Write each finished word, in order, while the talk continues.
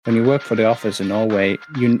when you work for the office in Norway,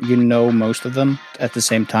 you know most of them. At the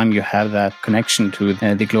same time, you have that connection to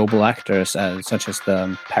the global actors, such as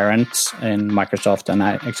the parents in Microsoft and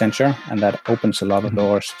Accenture, and that opens a lot of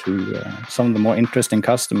doors to some of the more interesting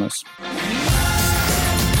customers.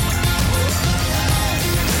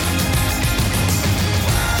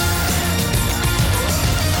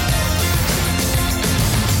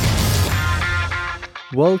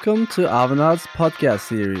 Welcome to Avanad's podcast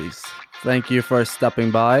series. Thank you for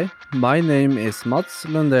stopping by. My name is Mats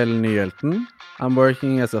Lundell Nyhjelten. I'm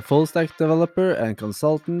working as a full-stack developer and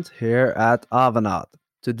consultant here at Avanad.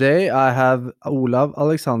 Today I have Olav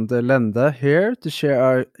Alexander Lende here to share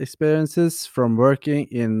our experiences from working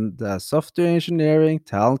in the software engineering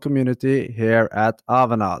talent community here at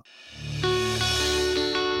Avanad.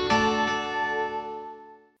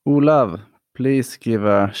 Olav, please give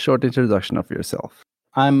a short introduction of yourself.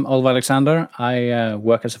 I'm Olav Alexander. I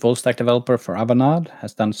work as a full-stack developer for Avanad,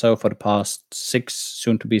 has done so for the past 6,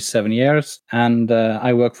 soon to be 7 years. And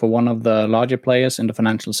I work for one of the larger players in the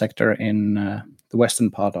financial sector in the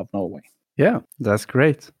western part of Norway. Yeah, that's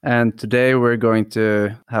great. And today we're going to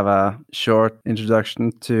have a short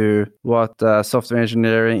introduction to what software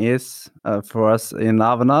engineering is for us in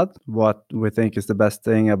Avanad, what we think is the best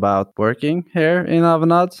thing about working here in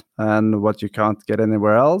Avanad, and what you can't get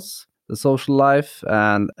anywhere else, the social life,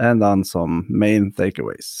 and on some main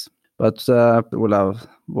takeaways. But Olav,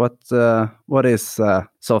 what is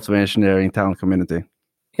software engineering talent community?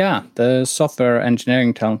 Yeah, the software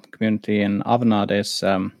engineering talent community in Avanad is,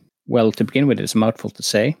 well, to begin with, it's a mouthful to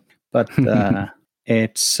say, but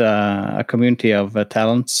it's a community of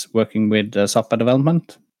talents working with software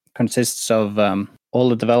development. Consists of all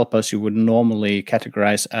the developers you would normally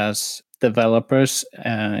categorize as developers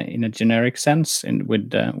in a generic sense,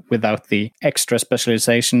 without the extra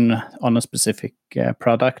specialization on a specific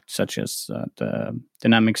product, such as the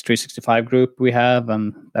Dynamics 365 group we have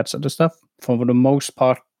and that sort of stuff. For the most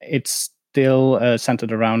part, it's still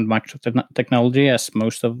centered around Microsoft technology, as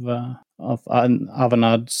most of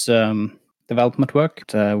Avanad's development work,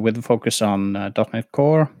 with a focus on .NET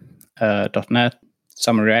Core, .NET,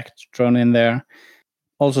 some React thrown in there.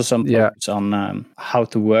 Also some focus on how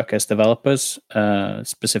to work as developers,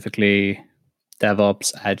 specifically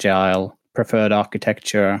DevOps, Agile, preferred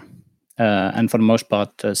architecture, and for the most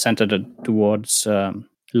part centered towards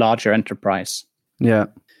larger enterprise. Yeah,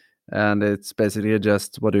 and it's basically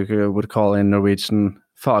just what you would call in Norwegian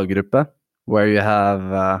faggruppe, where you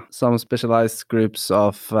have some specialized groups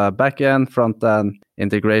of backend, front-end,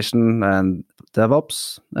 integration, and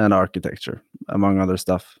DevOps, and architecture, among other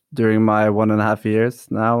stuff. During my 1.5 years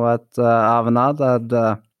now at Avanad, I'd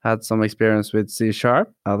had some experience with C#,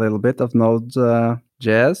 a little bit of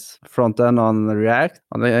Node.js, front-end on React.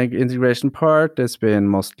 On the integration part, it's been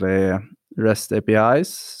mostly REST APIs,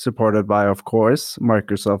 supported by, of course,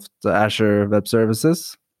 Microsoft Azure Web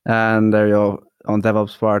Services. And there you on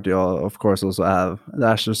DevOps part, you'll of course also have the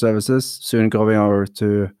Azure services, soon going over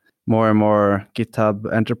to more and more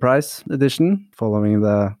GitHub Enterprise Edition, following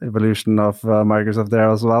the evolution of Microsoft there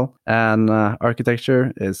as well. And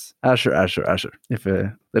architecture is Azure, if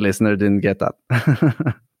the listener didn't get that.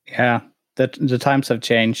 Yeah, the times have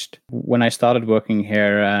changed. When I started working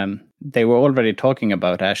here, they were already talking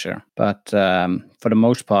about Azure, but for the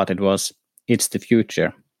most part, it's the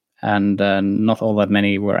future. And not all that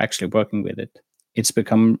many were actually working with it. It's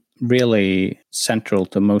become really central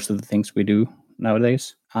to most of the things we do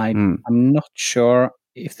nowadays. I'm not sure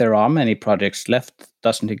if there are many projects left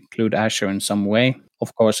doesn't include Azure in some way.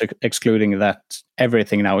 Of course, excluding that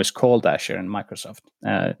everything now is called Azure in Microsoft.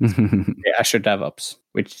 The Azure DevOps,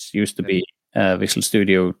 which used to be Visual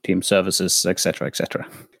Studio, Team Services, etc., etc.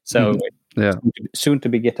 So soon to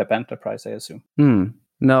be GitHub Enterprise, I assume.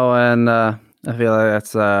 No, and I feel like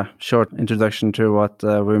that's a short introduction to what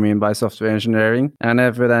we mean by software engineering. And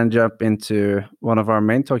if we then jump into one of our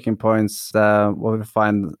main talking points, what we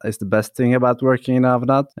find is the best thing about working in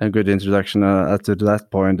Avanad, a good introduction to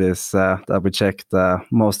that point is that we check the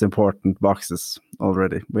most important boxes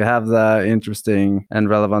already. We have the interesting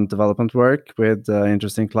and relevant development work with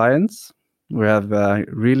interesting clients. We have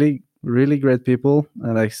really great people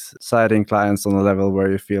and exciting clients on a level where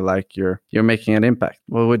you feel like you're making an impact.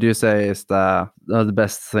 What would you say is the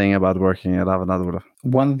best thing about working at Avanad?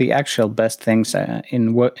 One of the actual best things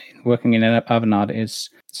in working in Avanad is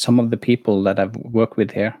some of the people that I've worked with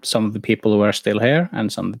here, some of the people who are still here,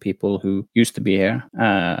 and some of the people who used to be here,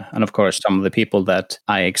 and of course some of the people that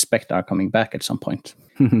I expect are coming back at some point.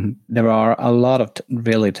 There are a lot of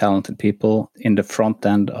really talented people in the front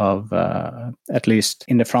end of, at least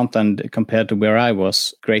in the front end compared to where I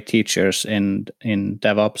was, great teachers in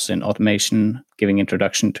DevOps, in automation, giving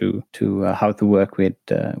introduction to how to work with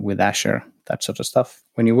Azure, that sort of stuff.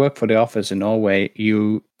 When you work for the office in Norway,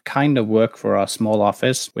 you kind of work for a small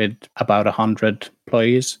office with about 100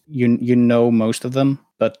 employees. You know most of them,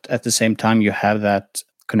 but at the same time, you have that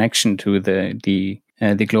connection to the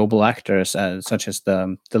global actors, such as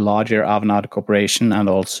the larger Avanade Corporation and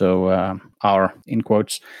also our, in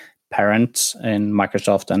quotes, parents in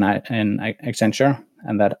Microsoft and Accenture.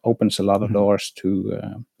 And that opens a lot of doors to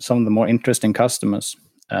some of the more interesting customers,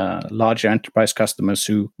 larger enterprise customers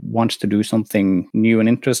who want to do something new and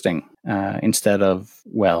interesting instead of,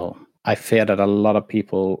 well, I fear that a lot of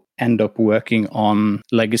people end up working on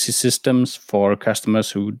legacy systems for customers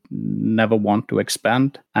who never want to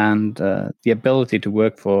expand. And the ability to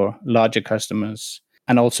work for larger customers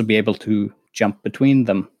and also be able to jump between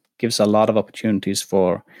them gives a lot of opportunities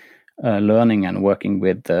for learning and working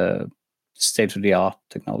with state-of-the-art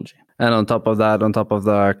technology. And on top of that, on top of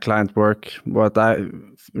the client work, what I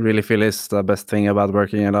really feel is the best thing about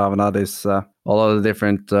working at Avanade is all of the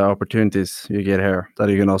different opportunities you get here that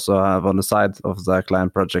you can also have on the side of the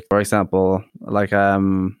client project. For example, like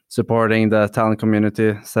I'm supporting the talent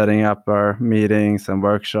community, setting up our meetings and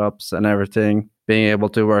workshops and everything. Being able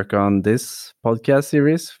to work on this podcast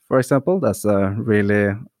series, for example, that's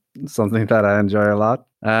really something that I enjoy a lot.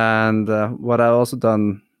 And what I've also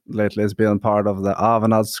done lately has been part of the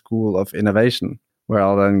Avanade School of Innovation, where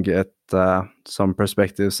I'll then get some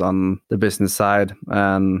perspectives on the business side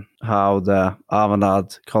and how the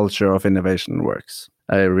Avanade culture of innovation works.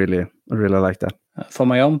 I really like that. For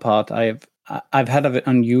my own part, I've had an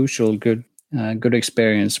unusual good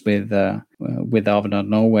experience with Avanade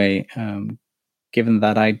Norway, given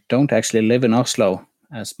that I don't actually live in Oslo,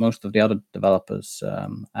 as most of the other developers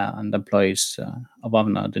and employees of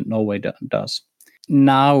Avanade in Norway does.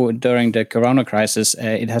 Now, during the Corona crisis,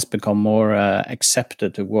 it has become more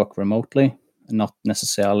accepted to work remotely, not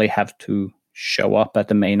necessarily have to show up at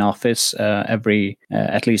the main office every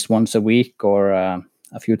at least once a week or a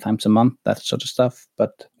few times a month, that sort of stuff.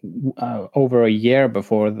 But over a year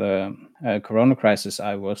before the Corona crisis,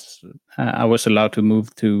 I was allowed to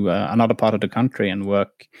move to another part of the country and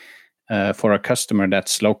work for a customer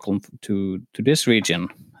that's local to this region,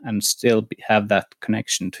 and still have that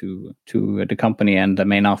connection to the company and the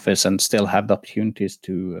main office, and still have the opportunities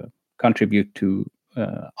to contribute to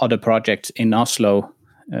other projects in Oslo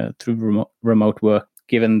through remote work.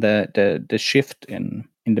 Given the shift in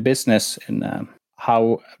the business and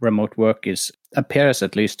how remote work appears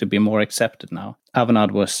at least to be more accepted now,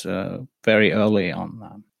 Avanade was very early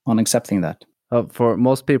on accepting that. For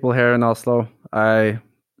most people here in Oslo,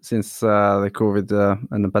 since the COVID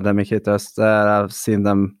and the pandemic hit us, I've seen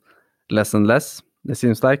them less and less, it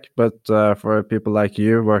seems like. But for people like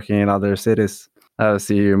you working in other cities, I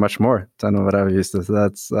see you much more than what I've used to. So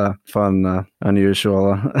that's a fun,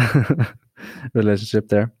 unusual relationship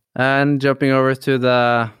there. And jumping over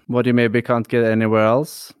to what you maybe can't get anywhere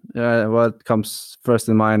else, what comes first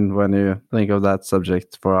in mind when you think of that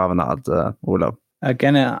subject for Avanade, Olav?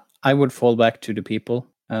 Again, I would fall back to the people.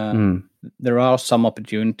 There are some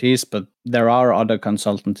opportunities, but there are other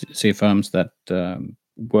consultancy firms that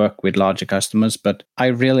work with larger customers. But I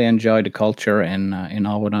really enjoy the culture in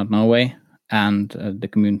Avanade Norway and the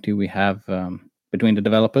community we have between the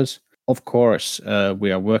developers. Of course,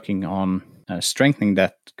 we are working on strengthening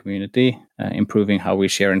that community, improving how we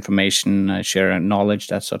share information, share knowledge,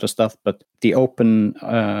 that sort of stuff. But the open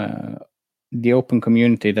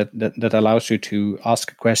community that allows you to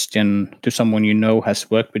ask a question to someone you know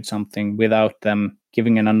has worked with something without them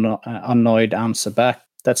giving an annoyed answer back,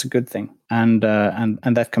 that's a good thing. And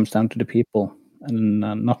that comes down to the people and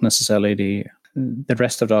not necessarily the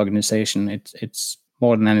rest of the organization. It's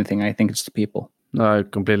more than anything, I think it's the people. I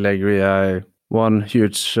completely agree. One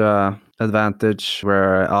huge advantage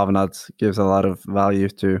where Avanade gives a lot of value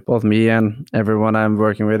to both me and everyone I'm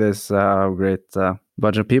working with is how great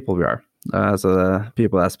bunch of people we are. So the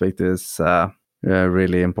people aspect is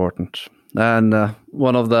really important. And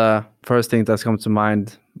one of the first things that comes to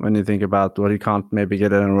mind when you think about what you can't maybe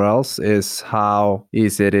get anywhere else is how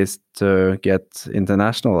easy it is to get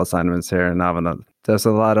international assignments here in Avanade. There's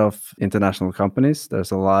a lot of international companies.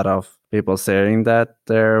 There's a lot of people saying that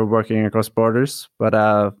they're working across borders. But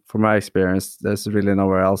from my experience, there's really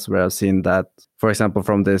nowhere else where I've seen that. For example,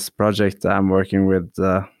 from this project, I'm working with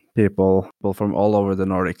people from all over the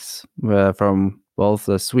Nordics, from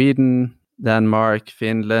both Sweden, Denmark,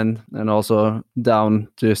 Finland, and also down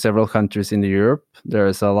to several countries in Europe. There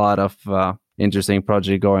is a lot of interesting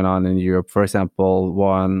project going on in Europe. For example,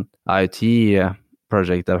 one IoT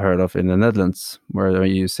project I've heard of in the Netherlands, where they're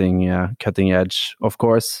using cutting edge, of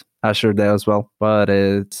course, Azure there as well. But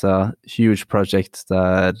it's a huge project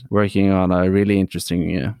that working on a really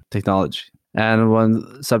interesting technology. And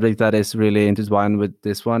one subject that is really intertwined with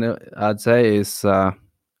this one, I'd say, is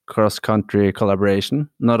cross-country collaboration.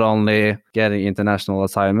 Not only getting international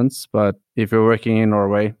assignments, but if you're working in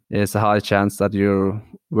Norway, it's a high chance that you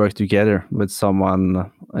work together with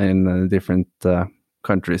someone in different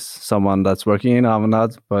countries, someone that's working in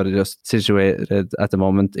Avanade, but just situated at the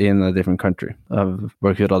moment in a different country. I've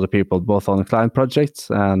worked with other people, both on client projects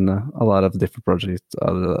and a lot of different projects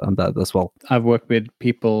other than that as well. I've worked with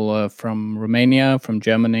people from Romania, from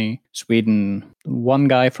Germany, Sweden, one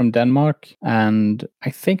guy from Denmark, and I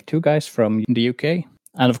think 2 guys from the UK.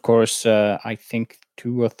 And of course, I think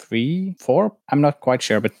 2 or 3, 4, I'm not quite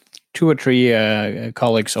sure, but 2 or 3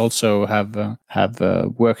 colleagues also have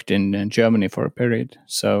worked in Germany for a period.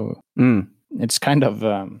 So it's kind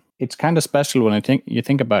of special when you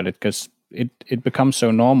think about it, because it becomes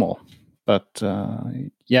so normal. But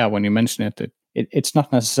when you mention it, it's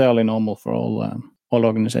not necessarily normal for all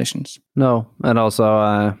organizations. No, and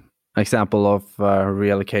also example of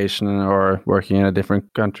reallocation or working in a different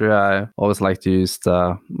country, I always like to use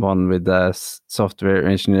the one with the software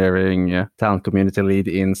engineering talent community lead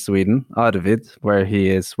in Sweden, Arvid, where he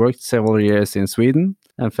has worked several years in Sweden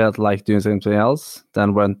and felt like doing something else,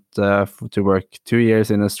 then went to work 2 years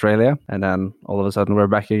in Australia, and then all of a sudden we're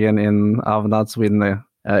back again in Avanade, Sweden.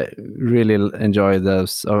 I really enjoy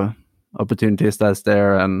those opportunities that's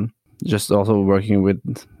there, and just also working with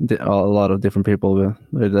a lot of different people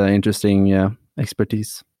with interesting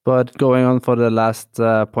expertise. But going on for the last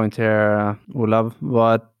point here, Olav,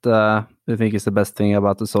 what do you think is the best thing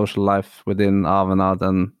about the social life within Avanade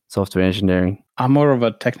and software engineering? I'm more of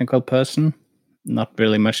a technical person, not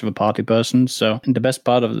really much of a party person. So the best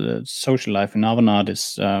part of the social life in Avanade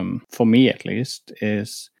is, for me at least,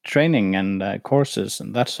 is training and courses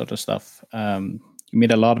and that sort of stuff. You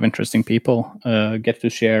meet a lot of interesting people, get to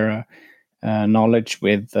share knowledge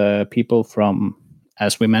with people from,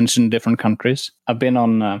 as we mentioned, different countries. I've been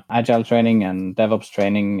on agile training and DevOps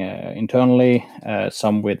training internally,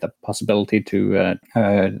 some with the possibility to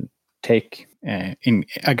take, in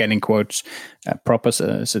quotes, proper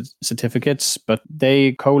certificates, but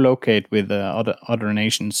they co-locate with other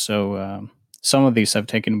nations. So some of these I've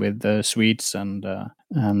taken with Swedes and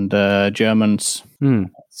Germans.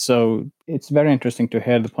 So it's very interesting to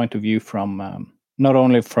hear the point of view from not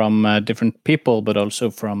only from different people, but also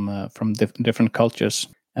from different cultures.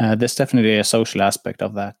 There's definitely a social aspect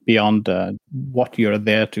of that beyond what you're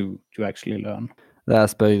there to actually learn. The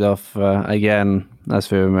aspect of, again, as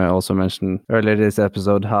we also mentioned earlier this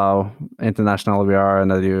episode, how international we are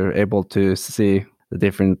and that you're able to see the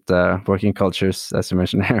different working cultures, as you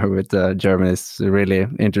mentioned here with Germany, is really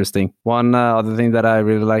interesting. One other thing that I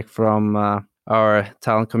really like from our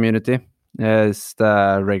talent community is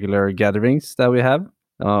the regular gatherings that we have.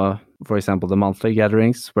 For example, the monthly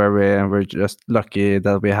gatherings, where we're just lucky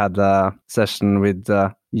that we had a session with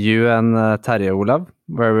you and Terje, Olav,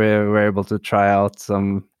 where we were able to try out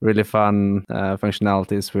some really fun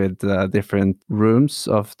functionalities with different rooms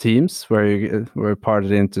of teams, where you were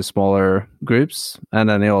parted into smaller groups, and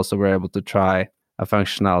then you also were able to try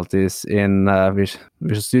functionalities in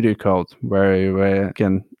Visual Studio Code, where you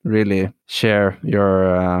can really share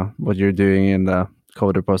your what you're doing in the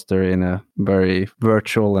code repository in a very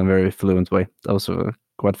virtual and very fluent way. That was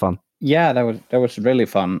quite fun. Yeah, that was really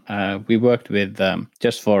fun. We worked with,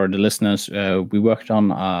 just for the listeners, we worked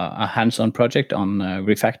on a hands-on project on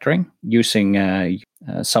refactoring, using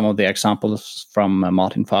some of the examples from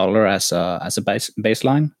Martin Fowler as a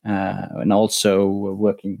baseline, and also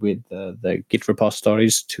working with the Git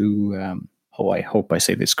repositories to, I hope I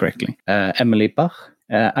say this correctly, Emily Bach.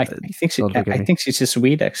 I think she's a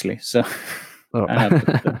Swede, actually. So. Oh.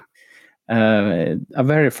 A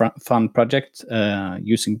very fun project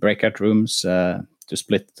using breakout rooms to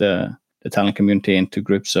split the talent community into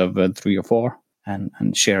groups of 3 or 4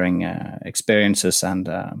 and sharing experiences and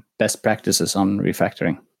best practices on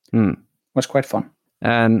refactoring. It was quite fun.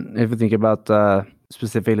 And if you think about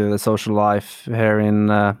specifically the social life here in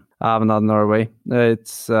Avanade, Norway,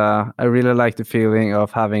 it's I really like the feeling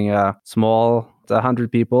of having a small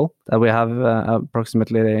 100 people that we have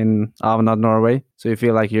approximately in Avanade, Norway. So you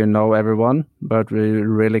feel like you know everyone, but we're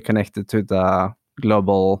really connected to the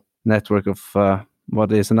global network of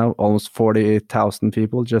what is now almost 40,000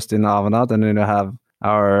 people just in Avanade, and then you have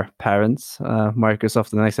our parents,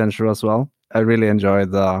 Microsoft and Accenture as well. I really enjoy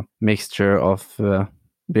the mixture of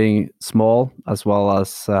being small as well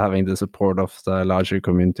as having the support of the larger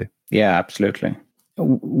community. Yeah, absolutely.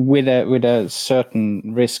 With a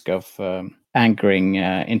certain risk of anchoring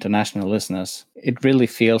international listeners, it really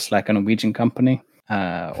feels like a Norwegian company,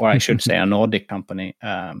 or I should say a Nordic company.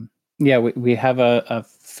 We have a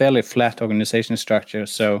fairly flat organization structure,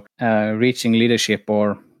 so reaching leadership,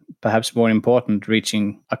 or perhaps more important,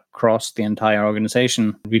 reaching across the entire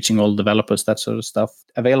organization, reaching all developers, that sort of stuff,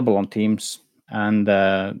 available on Teams, and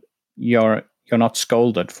you're not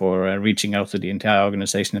scolded for reaching out to the entire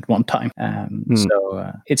organization at one time.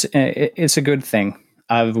 So it's a good thing.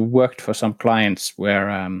 I've worked for some clients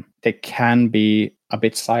where they can be a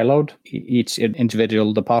bit siloed, each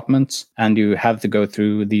individual departments, and you have to go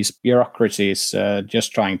through these bureaucracies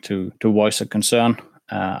just trying to voice a concern.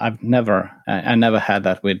 I never had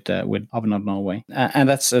that with Avanade Norway, and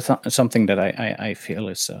that's something that I feel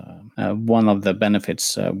is one of the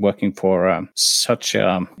benefits working for such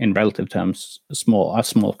in relative terms a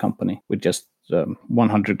small company with just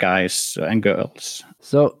 100 guys and girls.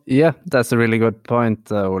 So yeah, that's a really good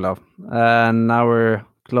point, Olav. And now we're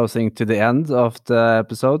closing to the end of the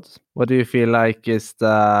episode. What do you feel like is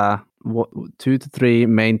the 2 to 3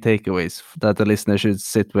 main takeaways that the listener should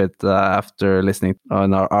sit with after listening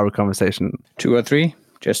on our conversation? 2 or 3?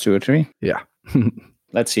 Just 2 or 3? Yeah.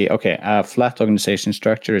 Let's see. Okay, a flat organization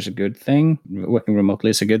structure is a good thing. Working remotely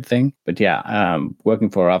is a good thing. But yeah, working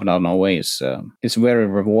for Avanade Norway is very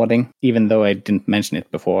rewarding, even though I didn't mention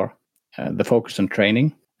it before. The focus on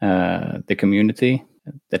training, the community,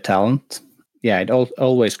 the talent. Yeah, it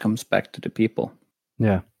always comes back to the people.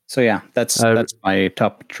 Yeah. So yeah, that's my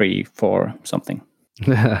top 3 for something.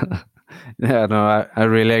 Yeah, no, I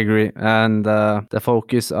really agree. And the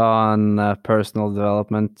focus on personal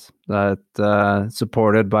development that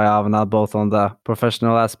supported by Avanade, both on the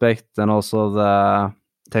professional aspect and also the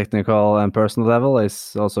technical and personal level,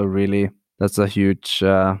 is also really, that's a huge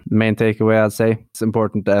main takeaway, I'd say. It's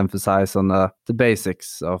important to emphasize on the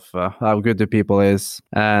basics of how good the people is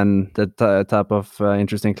and the type of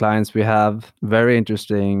interesting clients we have. Very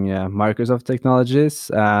interesting Microsoft technologies,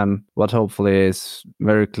 and what hopefully is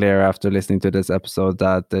very clear after listening to this episode,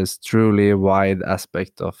 that there's truly a wide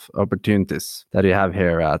aspect of opportunities that you have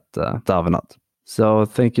here at Avanade. So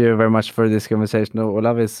thank you very much for this conversation,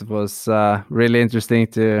 Olav. It was really interesting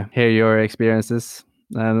to hear your experiences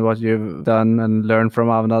and what you've done and learned from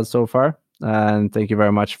Avanade so far. And thank you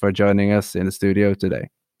very much for joining us in the studio today.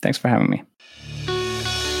 Thanks for having me.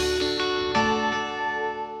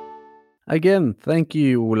 Again, thank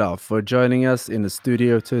you, Olav, for joining us in the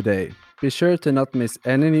studio today. Be sure to not miss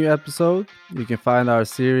any new episode. You can find our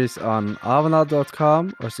series on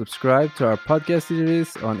avanade.com or subscribe to our podcast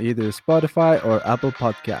series on either Spotify or Apple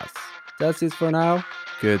Podcasts. That's it for now.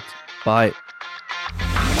 Goodbye.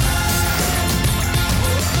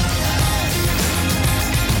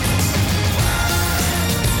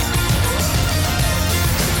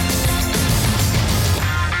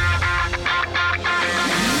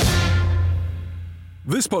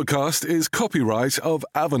 This podcast is copyright of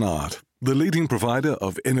Avanade, the leading provider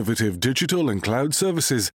of innovative digital and cloud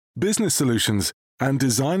services, business solutions, and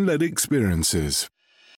design-led experiences.